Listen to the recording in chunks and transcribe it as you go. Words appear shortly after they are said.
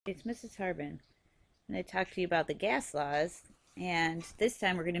It's Mrs. Harbin. I'm going to talk to you about the gas laws, and this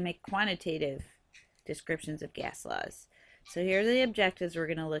time we're going to make quantitative descriptions of gas laws. So here are the objectives we're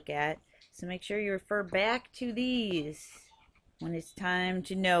going to look at. So make sure you refer back to these when it's time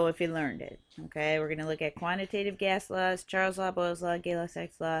to know if you learned it. Okay, we're going to look at quantitative gas laws, Charles law, Boyle's law,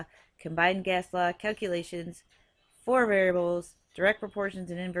 Gay-Lussac's law, combined gas law, calculations, four variables, direct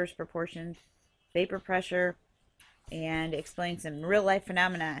proportions and inverse proportions, vapor pressure, and explain some real life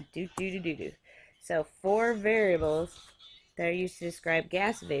phenomena. So four variables that are used to describe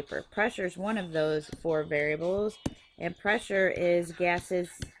gas vapor. Pressure is one of those four variables, and pressure is gases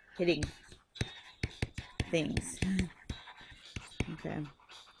hitting things. Okay,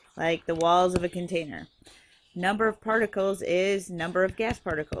 like the walls of a container. Number of particles is number of gas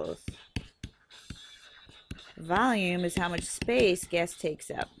particles. Volume is how much space gas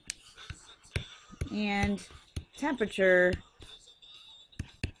takes up. And temperature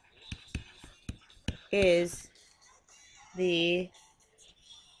is the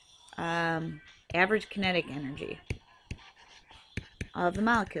average kinetic energy of the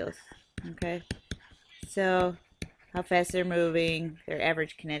molecules. Okay, so how fast they're moving, their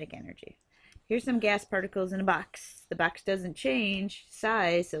average kinetic energy. Here's some gas particles in a box. The box doesn't change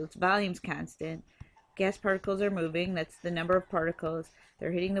size, so its volume's constant. Gas particles are moving, that's the number of particles.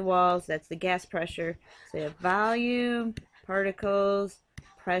 They're hitting the walls, that's the gas pressure. So you have volume, particles,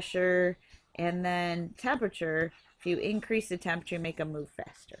 pressure, and then temperature. If you increase the temperature, you make them move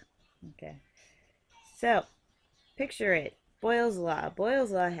faster. Okay, so picture it. Boyle's law.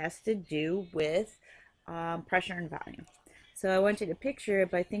 Boyle's law has to do with pressure and volume. So I want you to picture it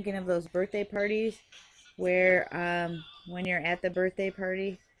by thinking of those birthday parties where when you're at the birthday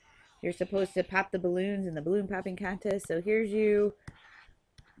party, you're supposed to pop the balloons in the balloon popping contest. So here's you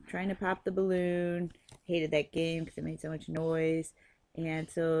trying to pop the balloon. Hated that game because it made so much noise. And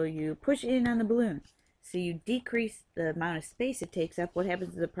so you push in on the balloon. So you decrease the amount of space it takes up. What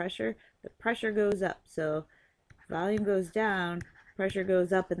happens to the pressure? The pressure goes up. So volume goes down, pressure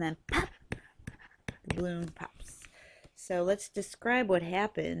goes up, and then pop, the balloon pops. So let's describe what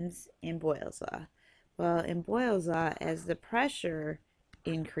happens in Boyle's law. Well, in Boyle's law, as the pressure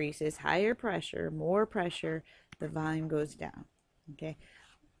increases, higher pressure, more pressure, the volume goes down. Okay.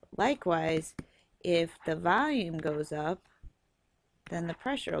 Likewise, if the volume goes up, then the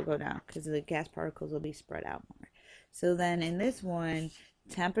pressure will go down because the gas particles will be spread out more. So then in this one,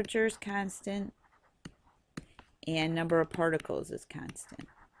 temperature is constant and number of particles is constant.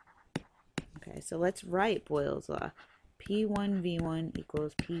 Okay, so let's write Boyle's law. P1V1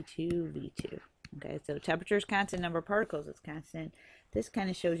 equals P2V2. Okay, so temperature is constant, number of particles is constant. This kind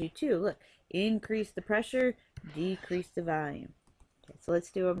of shows you too. Look, increase the pressure, decrease the volume. Okay, so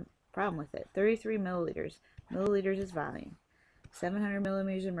let's do a problem with it. 33 milliliters. Milliliters is volume. 700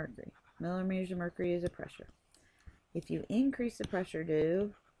 millimeters of mercury. Millimeters of mercury is a pressure. If you increase the pressure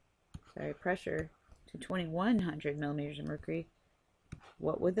to 2100 millimeters of mercury,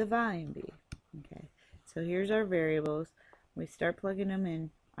 what would the volume be? Okay, so here's our variables. We start plugging them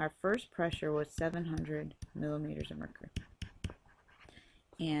in. Our first pressure was 700 millimeters of mercury.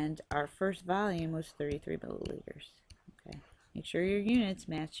 And our first volume was 33 milliliters. Okay, make sure your units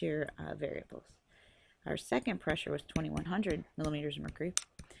match your variables. Our second pressure was 2100 millimeters of mercury.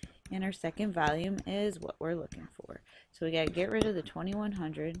 And our second volume is what we're looking for. So we got to get rid of the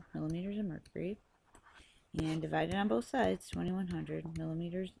 2100 millimeters of mercury and divide it on both sides, 2100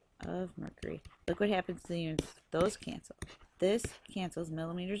 millimeters of mercury. Look what happens to the units. Those cancel. This cancels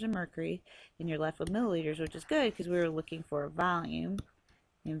millimeters of mercury, and you're left with milliliters, which is good because we were looking for a volume,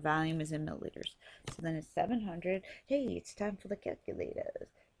 and volume is in milliliters. So then it's 700. Hey, it's time for the calculators.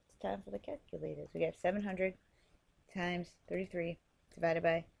 It's time for the calculators. We got 700 times 33 divided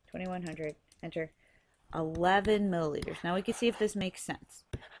by 2100. Enter 11 milliliters. Now we can see if this makes sense.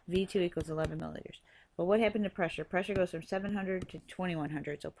 V2 equals 11 milliliters. But what happened to pressure? Pressure goes from 700 to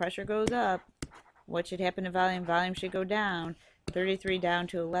 2100. So pressure goes up. What should happen to volume? Volume should go down. 33 down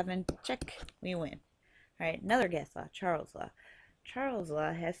to 11. Check. We win. All right, another gas law, Charles law. Charles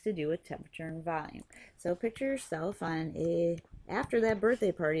law has to do with temperature and volume. So picture yourself on after that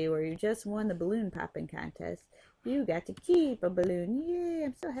birthday party where you just won the balloon popping contest. You got to keep a balloon. Yay,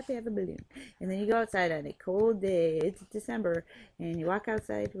 I'm so happy I have a balloon. And then you go outside on a cold day. It's December. And you walk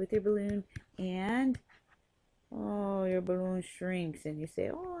outside with your balloon. And, oh, your balloon shrinks. And you say,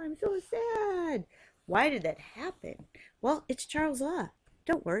 oh, I'm so sad. Why did that happen? Well, it's Charles' law.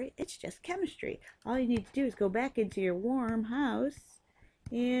 Don't worry, it's just chemistry. All you need to do is go back into your warm house.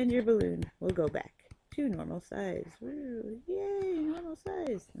 And your balloon will go back to normal size. Woo, yay, normal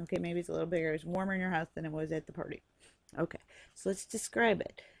size. Okay, maybe it's a little bigger. It's warmer in your house than it was at the party. Okay, so let's describe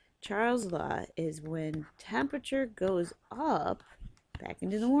it. Charles' law is when temperature goes up back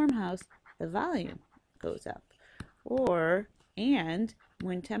into the warm house, the volume goes up. Or, and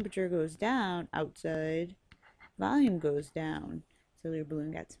when temperature goes down outside, volume goes down. So your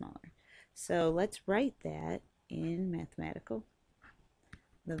balloon got smaller. So let's write that in mathematical.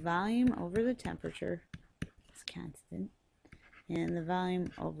 The volume over the temperature is constant, and the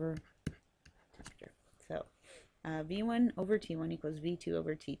volume over temperature. So V1 over T1 equals V2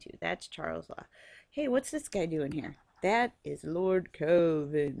 over T2. That's Charles' law. Hey, what's this guy doing here? That is Lord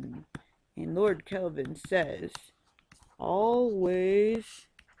Kelvin. And Lord Kelvin says, always,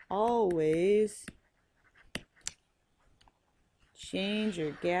 always change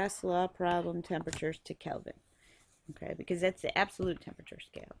your gas law problem temperatures to Kelvin. Okay, because that's the absolute temperature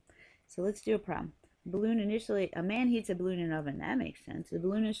scale. So let's do a problem. Balloon initially, a man heats a balloon in an oven. That makes sense. The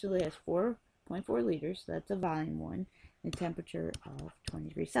balloon initially has 4.4 liters, so that's a volume one, and a temperature of 20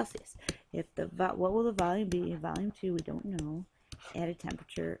 degrees Celsius. If the what will the volume be? Volume 2, we don't know, at a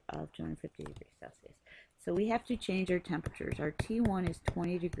temperature of 250 degrees Celsius. So we have to change our temperatures. Our T1 is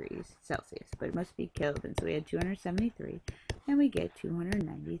 20 degrees Celsius, but it must be Kelvin. So we had 273, and we get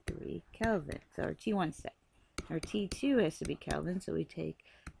 293 Kelvin. So our T1 set. Our T2 has to be Kelvin, so we take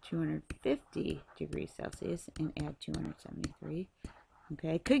 250 degrees Celsius and add 273.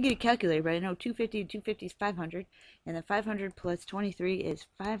 Okay, I could get a calculator, but I know 250 and 250 is 500, and then 500 plus 23 is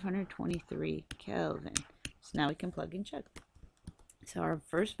 523 Kelvin. So now we can plug and chug. So our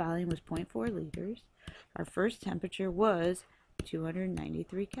first volume was 0.4 liters. Our first temperature was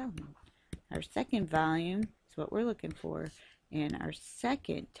 293 Kelvin. Our second volume is what we're looking for, and our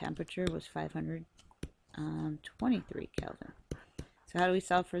second temperature was 523 Kelvin. So how do we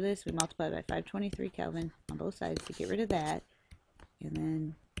solve for this? We multiply by 523 Kelvin on both sides to get rid of that. And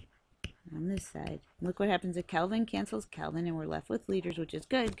then on this side, look what happens if Kelvin cancels Kelvin, and we're left with liters, which is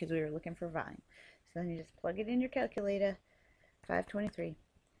good because we were looking for volume. So then you just plug it in your calculator. 523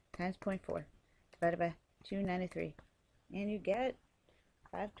 times 0.4 divided by 293. And you get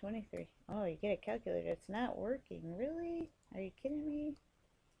 523. Oh, you get a calculator. It's not working. Really? Are you kidding me?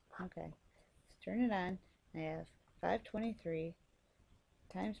 Okay. Let's turn it on. I have 523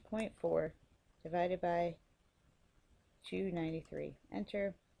 times 0.4 divided by 293.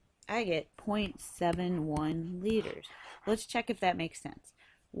 Enter. I get 0.71 liters. Let's check if that makes sense.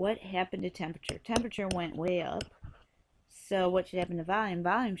 What happened to temperature? Temperature went way up. So what should happen to volume?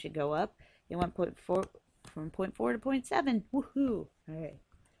 Volume should go up. It went from 0.4 to 0.7. Woohoo! All right.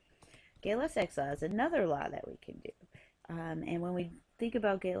 Gay-Lussac's law is another law that we can do. And when we think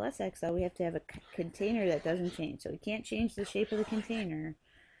about Gay-Lussac's law, we have to have a container that doesn't change. So we can't change the shape of the container.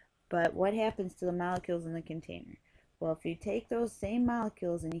 But what happens to the molecules in the container? Well, if you take those same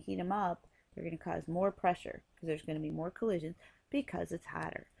molecules and you heat them up, they're going to cause more pressure because there's going to be more collisions because it's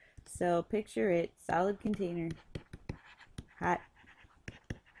hotter. So picture it, solid container, hot,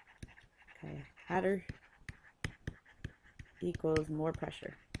 okay, hotter equals more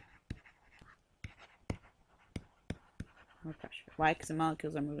pressure. More pressure. Why? Because the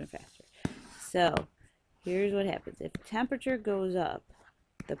molecules are moving faster. So here's what happens. If temperature goes up,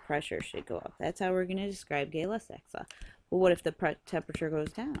 the pressure should go up. That's how we're going to describe Gay-Lussac's law. Well, what if the temperature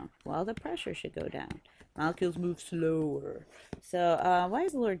goes down? Well, the pressure should go down. Molecules move slower. So why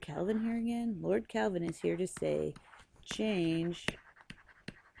is Lord Kelvin here again? Lord Kelvin is here to say change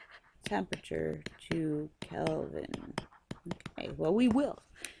temperature to Kelvin. Okay, well, we will.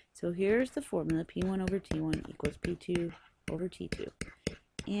 So here's the formula. P1 over T1 equals P2 over T2.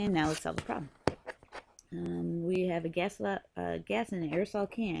 And now let's solve the problem. We have a gas in an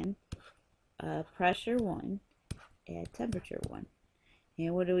aerosol can, pressure 1 at temperature 1.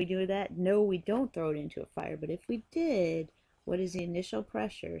 And what do we do with that? No, we don't throw it into a fire. But if we did, what is the initial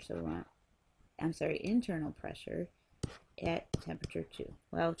pressure? So internal pressure at temperature 2.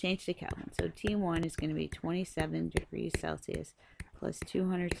 Well, change to Kelvin. So T1 is going to be 27 degrees Celsius plus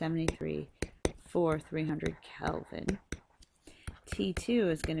 273 for 300 Kelvin. T2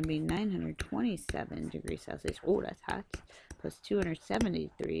 is going to be 927 degrees Celsius. Oh, that's hot. Plus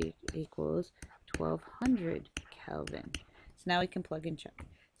 273 equals 1200 Kelvin. So now we can plug in check.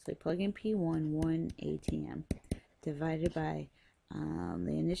 So we plug in P1, 1 atm, divided by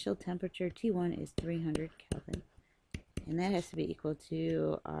the initial temperature, T1 is 300 Kelvin. And that has to be equal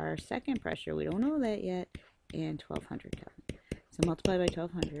to our second pressure. We don't know that yet. And 1200 Kelvin. So multiply by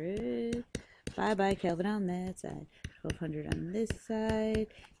 1200. Bye-bye Kelvin on that side. 1200 on this side.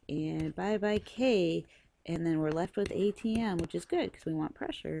 And bye-bye K. And then we're left with ATM, which is good because we want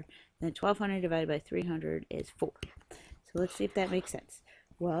pressure. And then 1200 divided by 300 is 4. So let's see if that makes sense.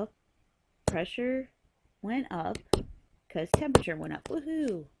 Well, pressure went up because temperature went up.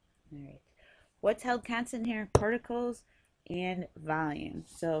 Woohoo! All right. What's held constant here? Particles and volume.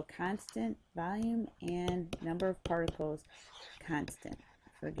 So constant volume and number of particles constant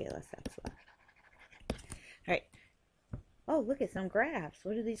for Gay-Lussac's law. All right. Oh, look at some graphs.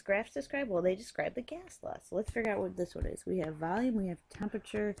 What do these graphs describe? Well, they describe the gas law. So let's figure out what this one is. We have volume, we have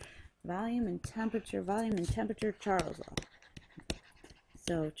temperature, volume and temperature, Charles law.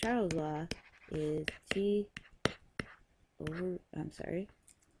 So Charles law is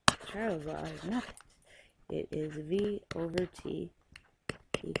Charles law is nothing. It is V over T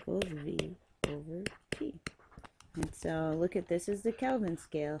equals V over T. And so look at this is the Kelvin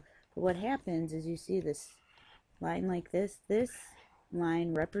scale. But what happens is you see this line like this. This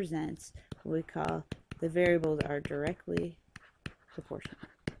line represents what we call the variables are directly proportional.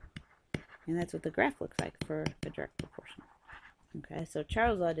 And that's what the graph looks like for a direct proportional. Okay, so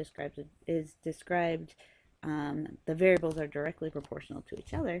Charles' law described the variables are directly proportional to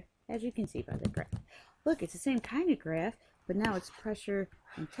each other, as you can see by the graph. Look, it's the same kind of graph, but now it's pressure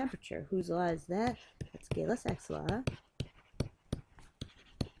and temperature. Whose law is that? That's Gay-Lussac's law.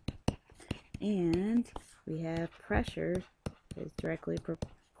 And we have pressure is directly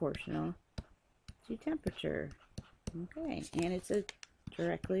proportional to temperature. Okay, and it's a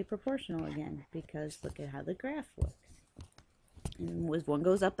directly proportional again, because look at how the graph looks. And as one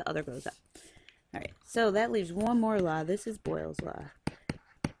goes up, the other goes up. All right, so that leaves one more law. This is Boyle's law.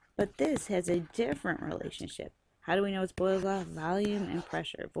 But this has a different relationship. How do we know it's Boyle's law? Volume and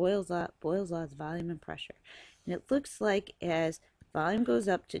pressure. Boyle's law is volume and pressure. And it looks like as volume goes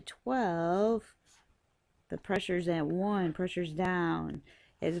up to 12, the pressure's at 1, pressure's down.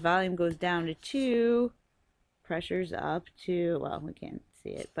 As volume goes down to 2, pressure's up to, well, we can't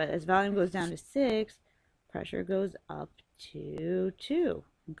see it, but as volume goes down to 6, pressure goes up to 2,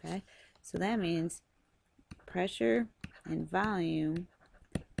 okay? So that means pressure and volume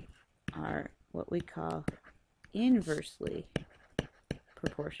are what we call inversely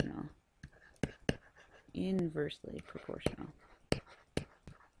proportional. Inversely proportional.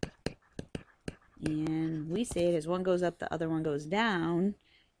 And we say it as one goes up, the other one goes down,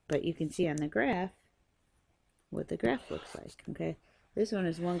 but you can see on the graph what the graph looks like, okay? This one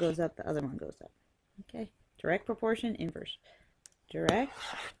is one goes up, the other one goes up, okay? Direct proportion, inverse. Direct,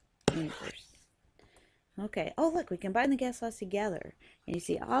 inverse. Okay, oh look, we combine the gas laws together. And you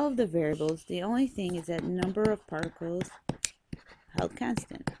see all of the variables. The only thing is that number of particles held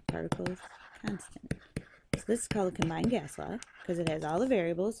constant. Particles constant. So this is called the combined gas law because it has all the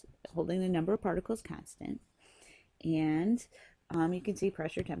variables holding the number of particles constant. And you can see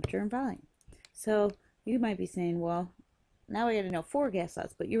pressure, temperature, and volume. So you might be saying, well, now I got to know 4 gas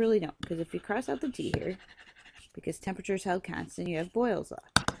laws, but you really don't, because if you cross out the T here, because temperature is held constant, you have Boyle's law.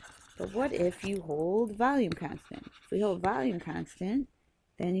 But what if you hold volume constant? If we hold volume constant,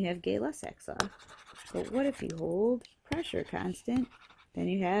 then you have Gay-Lussac's law. But what if you hold pressure constant? Then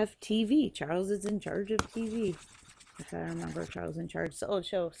you have TV. Charles is in charge of TV. That's how I remember Charles in charge. So old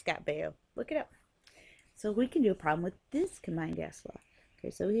show, Scott Baio. Look it up. So we can do a problem with this combined gas law.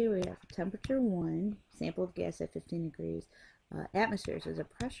 Okay, so here we have temperature 1, sample of gas at 15 degrees. Atmosphere, so a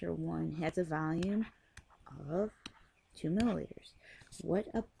pressure 1 has a volume of 2 milliliters. What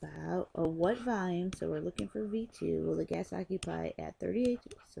about, what volume, so we're looking for V2, will the gas occupy at 38,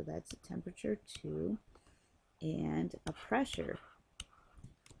 so that's a temperature 2, and a pressure.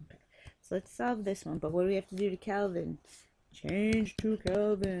 Okay, so let's solve this one, but what do we have to do to Kelvin? Change to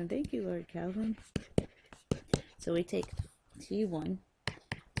Kelvin. Thank you, Lord Kelvin. So we take T1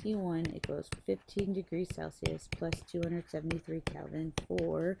 equals 15 degrees Celsius plus 273 Kelvin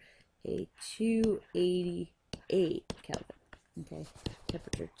for a 288 Kelvin. Okay,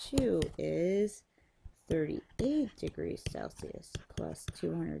 temperature 2 is 38 degrees Celsius plus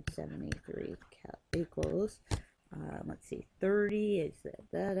 273 equals, let's see, 30 is,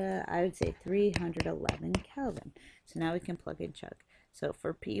 I would say 311 Kelvin. So now we can plug and chug. So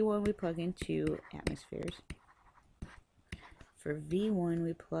for P1 we plug in 2 atmospheres. For V1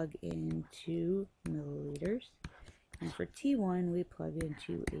 we plug in 2 milliliters. And for T1 we plug in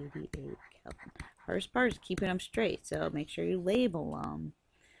 288 Kelvin. First part is keeping them straight, so make sure you label them.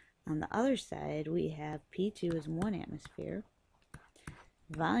 On the other side, we have P2 is 1 atmosphere.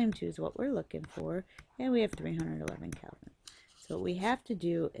 Volume 2 is what we're looking for, and we have 311 Kelvin. So what we have to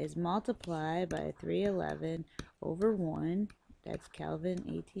do is multiply by 311 over 1. That's Kelvin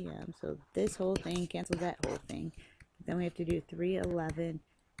ATM. So this whole thing cancels that whole thing. Then we have to do 311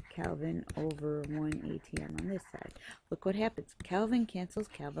 Kelvin over 1 ATM on this side. Look what happens. Kelvin cancels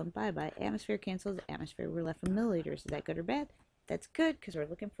Kelvin. Bye-bye. Atmosphere cancels atmosphere. We're left with milliliters. Is that good or bad? That's good because we're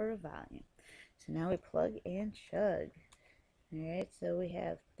looking for a volume. So now we plug and chug. Alright, so we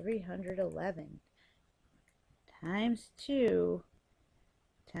have 311 times 2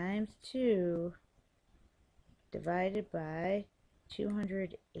 divided by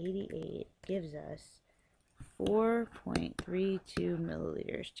 288 gives us 4.32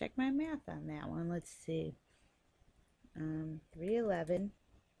 milliliters. Check my math on that one. Let's see. 311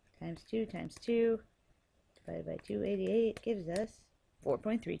 times 2 divided by 288 gives us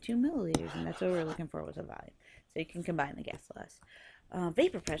 4.32 milliliters, and that's what we're looking for with a volume. So you can combine the gas laws.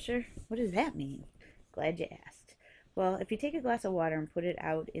 Vapor pressure, what does that mean? Glad you asked. Well, if you take a glass of water and put it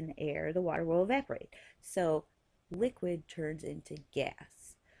out in the air, the water will evaporate. So liquid turns into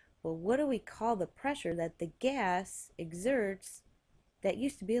gas. Well, what do we call the pressure that the gas exerts that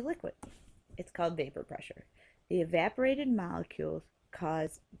used to be a liquid? It's called vapor pressure. The evaporated molecules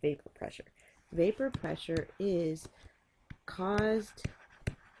cause vapor pressure. Vapor pressure is caused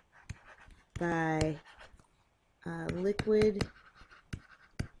by liquid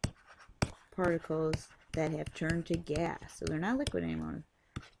particles that have turned to gas. So they're not liquid anymore,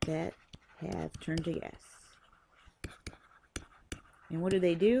 that have turned to gas. And what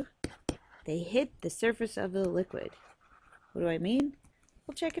do? They hit the surface of the liquid. What do I mean?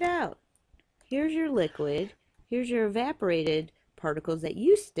 Well, check it out. Here's your liquid. Here's your evaporated particles that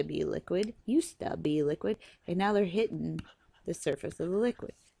used to be liquid, and now they're hitting the surface of the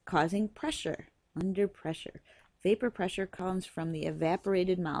liquid, causing pressure, under pressure. Vapor pressure comes from the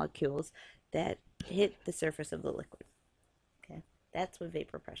evaporated molecules that hit the surface of the liquid. Okay, that's what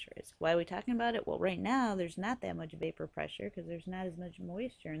vapor pressure is. Why are we talking about it? Well, right now there's not that much vapor pressure because there's not as much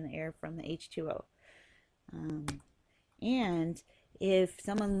moisture in the air from the H2O. And if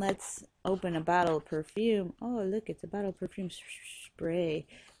someone lets open a bottle of perfume, oh look, it's a bottle of perfume spray,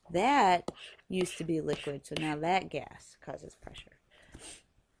 that used to be liquid, so now that gas causes pressure.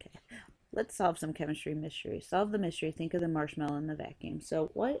 Okay, let's solve some chemistry mystery. Solve the mystery. Think of the marshmallow in the vacuum. So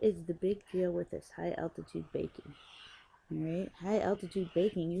what is the big deal with this high altitude baking? All right, high altitude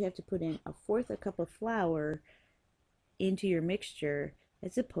baking, you have to put in 1/4 cup of flour into your mixture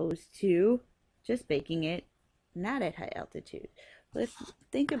as opposed to just baking it not at high altitude. Let's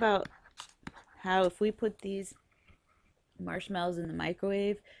think about how if we put these marshmallows in the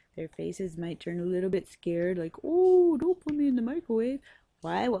microwave, their faces might turn a little bit scared, like, oh, don't put me in the microwave.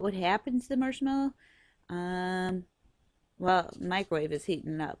 Why? What would happen to the marshmallow? Well, the microwave is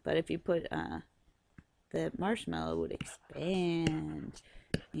heating up, but if you put the marshmallow would expand.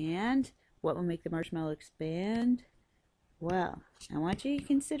 And what will make the marshmallow expand? Well, I want you to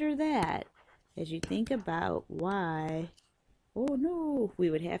consider that as you think about why, oh no, we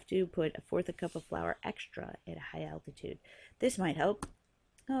would have to put 1/4 cup of flour extra at a high altitude. This might help.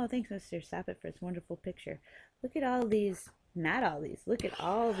 Oh, thanks, Mr. Stop It, for this wonderful picture. Look at all these, not all these, look at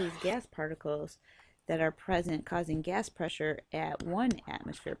all these gas particles that are present causing gas pressure at 1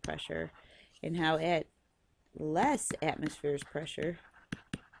 atmosphere pressure, and how at less atmospheres pressure,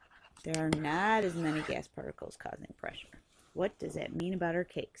 there are not as many gas particles causing pressure. What does that mean about our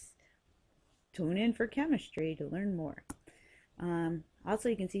cakes? Tune in for chemistry to learn more. Also,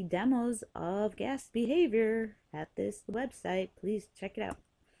 you can see demos of gas behavior at this website. Please check it out.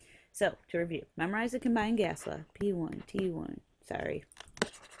 So, to review, memorize the combined gas law. P1 V1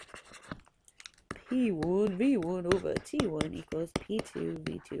 over T1 equals P2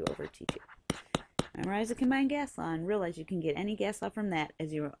 V2 over T2. Memorize the combined gas law and realize you can get any gas law from that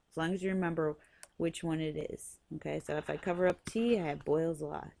as long as you remember which one it is. Okay, so if I cover up T, I have Boyle's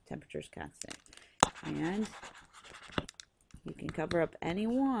law, temperature is constant. And you can cover up any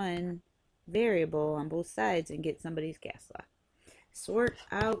one variable on both sides and get somebody's gas law. Sort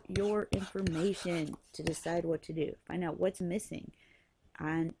out your information to decide what to do. Find out what's missing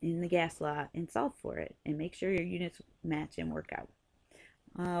in the gas law and solve for it. And make sure your units match and work out.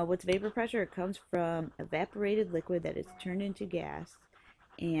 What's vapor pressure? It comes from evaporated liquid that is turned into gas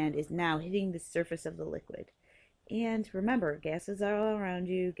and is now hitting the surface of the liquid. And remember, gases are all around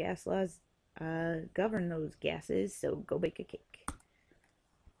you. Gas laws govern those gases, so go bake a cake.